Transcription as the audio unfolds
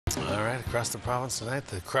right, across the province tonight,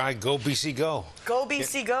 the cry, go BC go. Go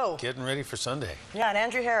BC go. Getting ready for Sunday. Yeah, and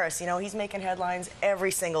Andrew Harris, you know, he's making headlines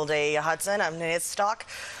every single day, Hudson. I mean, his stock,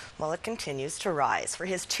 well, it continues to rise. For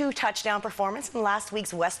his 2-touchdown performance in last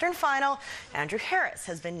week's Western Final, Andrew Harris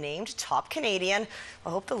has been named top Canadian. I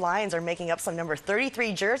hope the Lions are making up some number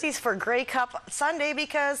 33 jerseys for Grey Cup Sunday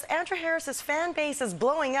because Andrew Harris's fan base is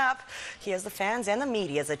blowing up. He has the fans and the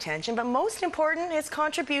media's attention, but most important, his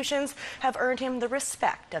contributions have earned him the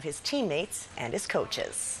respect of his teammates and his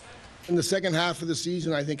coaches. In the second half of the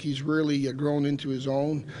season, I think he's really grown into his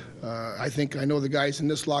own. I know the guys in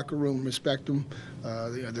this locker room respect him.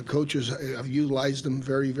 The coaches have utilized him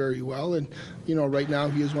very, very well. And, you know, right now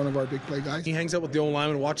he is one of our big play guys. He hangs out with the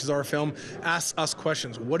O-lineman, watches our film, asks us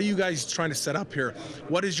questions. What are you guys trying to set up here?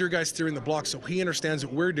 What is your guys theory in the block? So he understands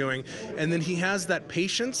what we're doing. And then he has that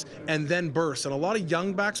patience and then bursts. And a lot of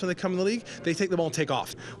young backs, when they come in the league, they take the ball and take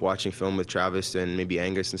off. Watching film with Travis and maybe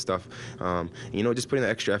Angus and stuff, you know, just putting the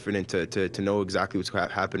extra effort into to know exactly what's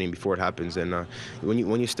happening before it happens. And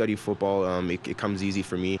when you study football, it comes easy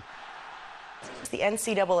for me. The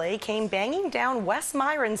NCAA came banging down Wes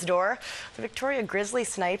Myron's door. The Victoria Grizzly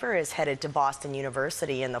sniper is headed to Boston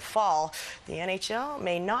University in the fall. The NHL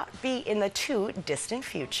may not be in the too distant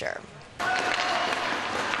future.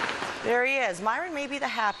 There he is. Myron may be the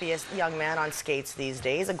happiest young man on skates these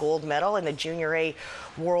days. A gold medal in the Junior A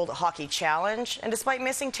World Hockey Challenge. And despite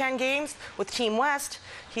missing 10 games with Team West,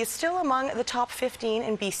 he is still among the top 15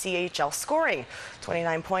 in BCHL scoring.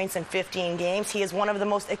 29 points in 15 games. He is one of the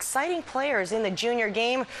most exciting players in the junior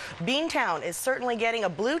game. Beantown is certainly getting a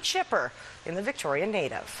blue chipper in the Victoria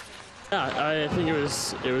native. Yeah, I think it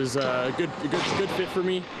was a good fit for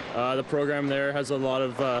me. The program there has a lot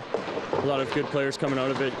of good players coming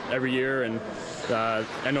out of it every year, and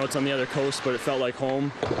I know it's on the other coast, but it felt like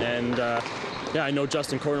home. And yeah, I know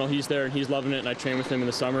Justin Cornell, he's there and he's loving it, and I train with him in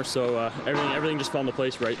the summer, so everything just fell into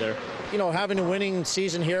place right there. You know, having a winning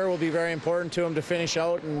season here will be very important to him to finish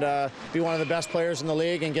out and be one of the best players in the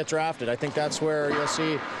league and get drafted. I think that's where you'll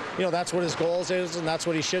see, you know, that's what his goals is, and that's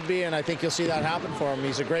what he should be, and I think you'll see that happen for him.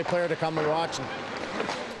 He's a great player to come and watch.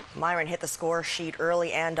 Myron hit the score sheet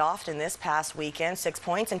early and often this past weekend. 6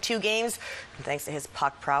 points in 2 games. And thanks to his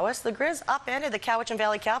puck prowess, the Grizz upended the Cowichan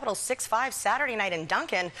Valley Capitals 6-5 Saturday night in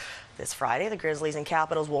Duncan. This Friday, the Grizzlies and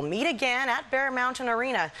Capitals will meet again at Bear Mountain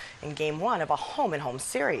Arena in Game 1 of a home-and-home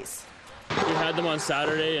series. We had them on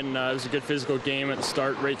Saturday, and it was a good physical game at the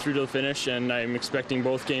start, right through to the finish, and I'm expecting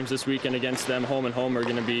both games this weekend against them, home and home, are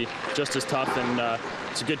going to be just as tough, and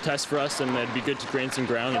it's a good test for us, and it'd be good to gain some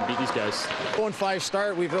ground and beat these guys. 0-5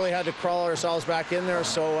 start, we've really had to crawl ourselves back in there,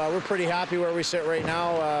 so we're pretty happy where we sit right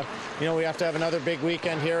now. You know, we have to have another big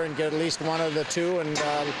weekend here and get at least one of the two and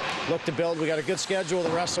look to build. We got a good schedule the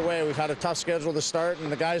rest of the way. We've had a tough schedule to start, and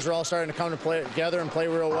the guys are all starting to come to play together and play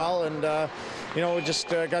real well, and you know, we just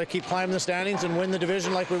got to keep climbing the standings and win the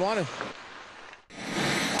division like we want to.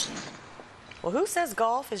 Well, who says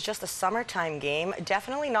golf is just a summertime game?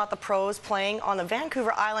 Definitely not the pros playing on the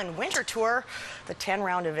Vancouver Island Winter Tour. The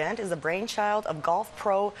 10-round event is the brainchild of golf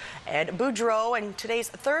pro Ed Boudreau, and today's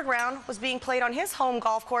 3rd round was being played on his home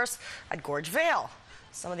golf course at Gorge Vale.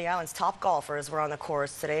 Some of the island's top golfers were on the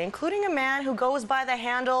course today, including a man who goes by the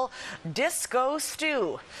handle Disco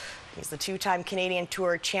Stu. He's the 2-time Canadian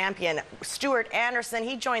Tour champion, Stuart Anderson.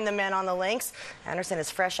 He joined the men on the links. Anderson is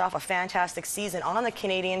fresh off a fantastic season on the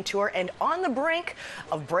Canadian Tour and on the brink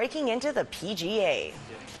of breaking into the PGA.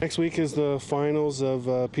 Next week is the finals of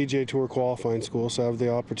PGA Tour qualifying school, so I have the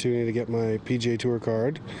opportunity to get my PGA Tour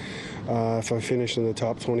card if I finish in the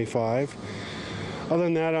top 25. Other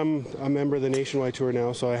than that, I'm a member of the Nationwide Tour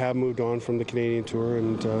now, so I have moved on from the Canadian Tour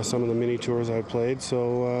and some of the mini tours I've played,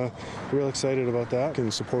 so real excited about that. Can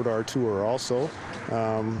support our tour also.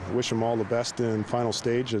 Wish them all the best in final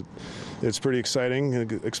stage. It's pretty exciting,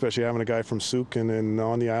 especially having a guy from Souk and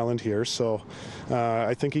on the island here, so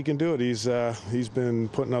I think he can do it. He's been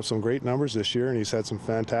putting up some great numbers this year, and he's had some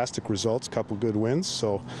fantastic results, a couple good wins,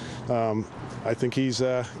 so I think he's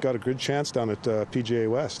got a good chance down at PGA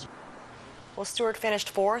West. Well, Stuart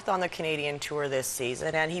finished 4th on the Canadian Tour this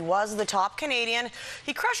season, and he was the top Canadian.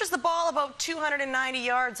 He crushes the ball about 290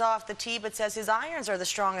 yards off the tee, but says his irons are the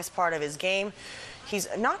strongest part of his game. He's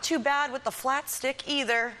not too bad with the flat stick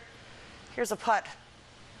either. Here's a putt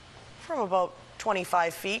from about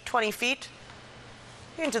 25 feet, 20 feet,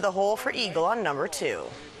 into the hole for eagle on number 2.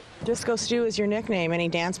 Disco Stu is your nickname. Any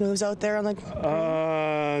dance moves out there on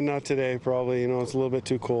the... Not today, probably. You know, it's a little bit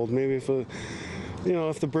too cold. Maybe if... You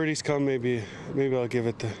know, if the birdies come, maybe I'll give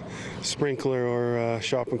it the sprinkler or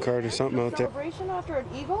shopping cart or something out there. Celebration after an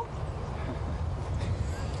eagle?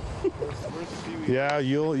 Yeah,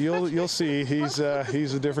 you'll see. He's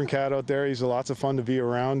a different cat out there. He's lots of fun to be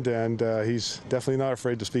around, and he's definitely not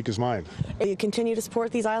afraid to speak his mind. You continue to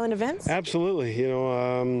support these island events? Absolutely.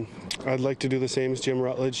 I'd like to do the same as Jim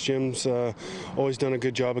Rutledge. Jim's always done a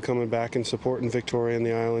good job of coming back and supporting Victoria in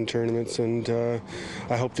the island tournaments, and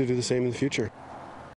I hope to do the same in the future.